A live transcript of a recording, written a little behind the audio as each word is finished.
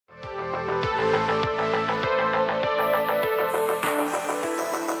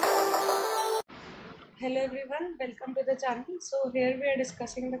to the channel. So here we are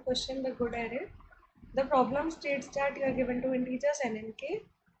discussing the question the good array. The problem states that you are given two integers n and k.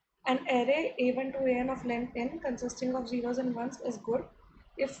 An array a1 to an of length n consisting of zeros and ones is good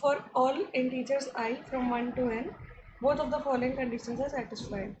if for all integers I from 1 to n both of the following conditions are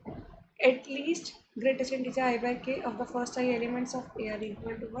satisfied. At least greatest integer I by k of the first I elements of a are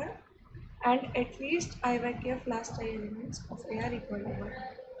equal to 1 and at least I by k of last I elements of a are equal to 1.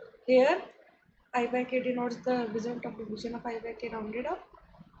 Here I by k denotes the result of division of I by k rounded up,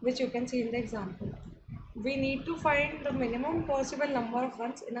 which you can see in the example. We need to find the minimum possible number of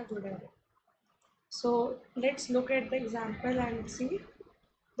ones in a good array. So let's look at the example and see.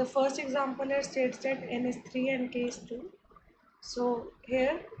 The first example here states that n is 3 and k is 2. So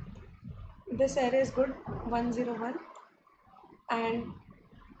here this array is good 101 and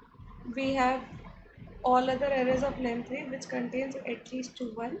we have all other arrays of length 3 which contains at least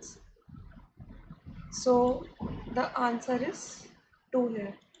 2 ones. So the answer is 2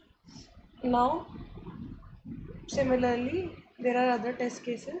 here. Now similarly there are other test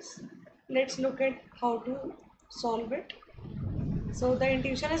cases. Let's look at how to solve it. So the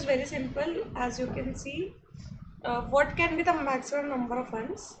intuition is very simple. As you can see, what can be the maximum number of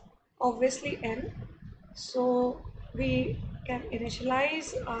ones? Obviously n. So we can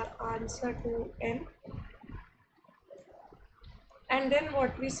initialize our answer to n, and then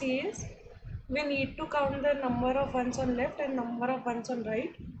what we see is we need to count the number of ones on left and number of ones on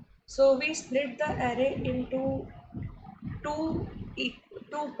right. So we split the array into two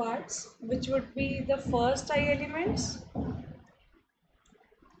two parts, which would be the first I elements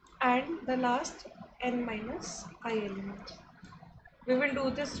and the last n minus I elements. We will do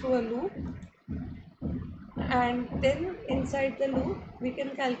this through a loop, and then inside the loop we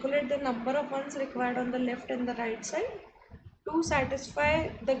can calculate the number of ones required on the left and the right side to satisfy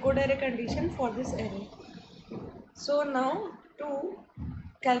the good array condition for this array. So now to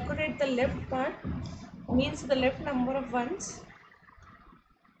calculate the left part means the left number of ones.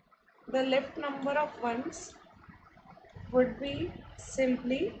 The left number of ones would be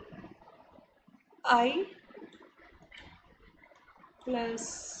simply I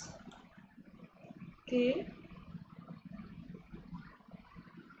plus k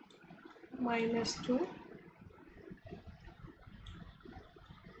minus 2,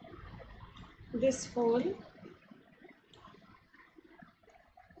 this whole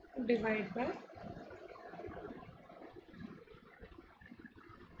divided by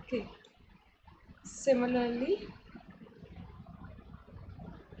k. Similarly,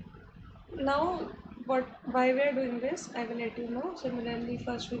 now why we are doing this, I will let you know. Similarly,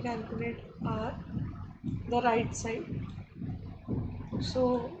 first we calculate the right side.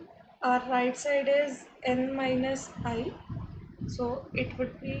 So our right side is n minus I, so it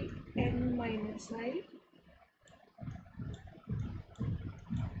would be n minus I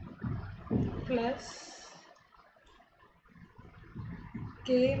plus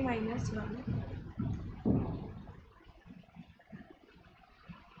k minus 1.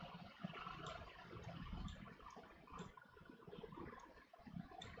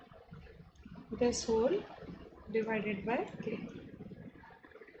 This whole divided by k.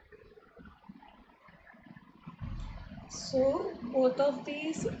 So both of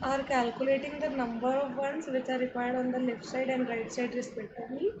these are calculating the number of ones which are required on the left side and right side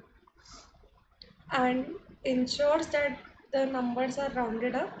respectively, and ensures that the numbers are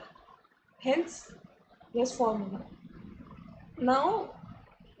rounded up, hence this formula. Now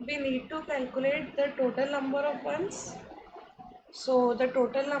we need to calculate the total number of ones. So the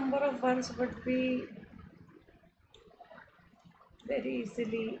total number of ones would be very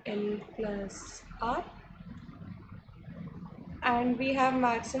easily L plus R, and we have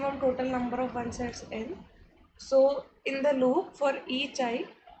maximum total number of ones as n. So in the loop for each I,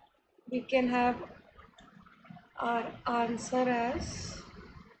 we can have our answer as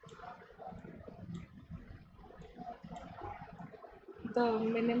the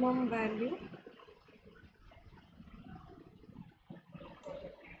minimum value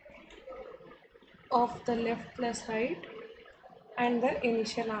of the left plus right and the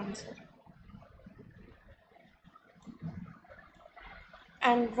initial answer,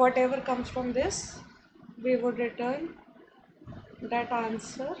 and whatever comes from this we would return that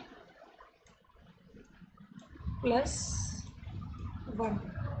answer plus 1.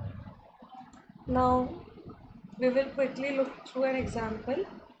 Now we will quickly look through an example.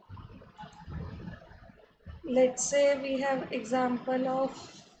 Let's say we have example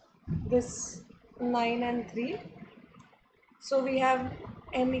of this 9 and 3. So we have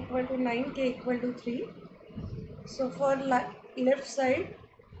n equal to 9, k equal to 3. So for left side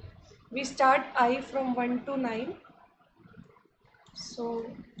we start I from 1 to 9 So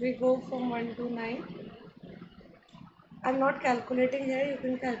we go from 1 to 9. I'm not calculating here, you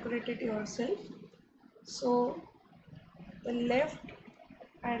can calculate it yourself. So the left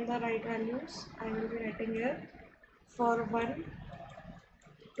and the right values I will be writing here for 1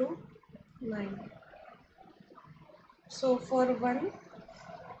 to 9. So for 1,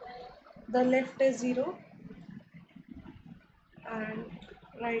 the left is 0 and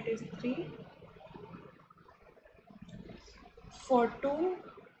right is 3. For 2,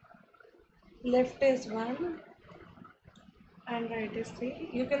 left is 1 and right is 3.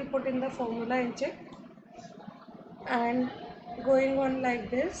 You can put in the formula and check. And going on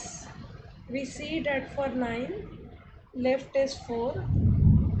like this, we see that for 9, left is 4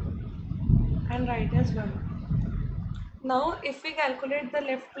 and right is 1. Now if we calculate the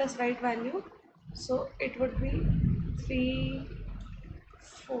left plus right value, so it would be 3,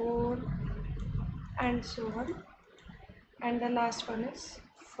 4 and so on, and the last one is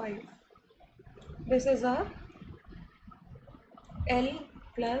 5. This is our L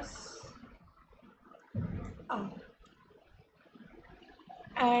plus R,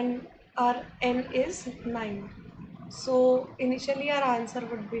 and our N is 9. So initially our answer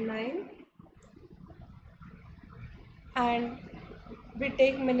would be 9, and we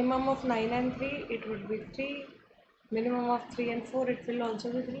take minimum of 9 and 3, it would be 3. Minimum of 3 and 4, it will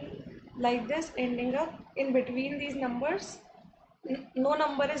also be 3. Like this, ending up in between these numbers, no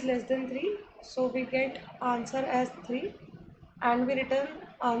number is less than 3, so we get answer as 3, and we return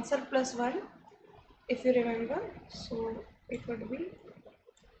answer plus 1 if you remember. So it would be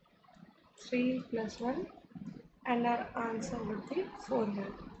 3 plus 1, and our answer would be 4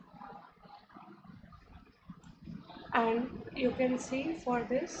 here. And you can see for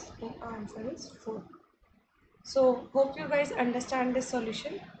this the answer is 4. So hope you guys understand this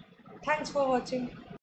solution. Thanks for watching.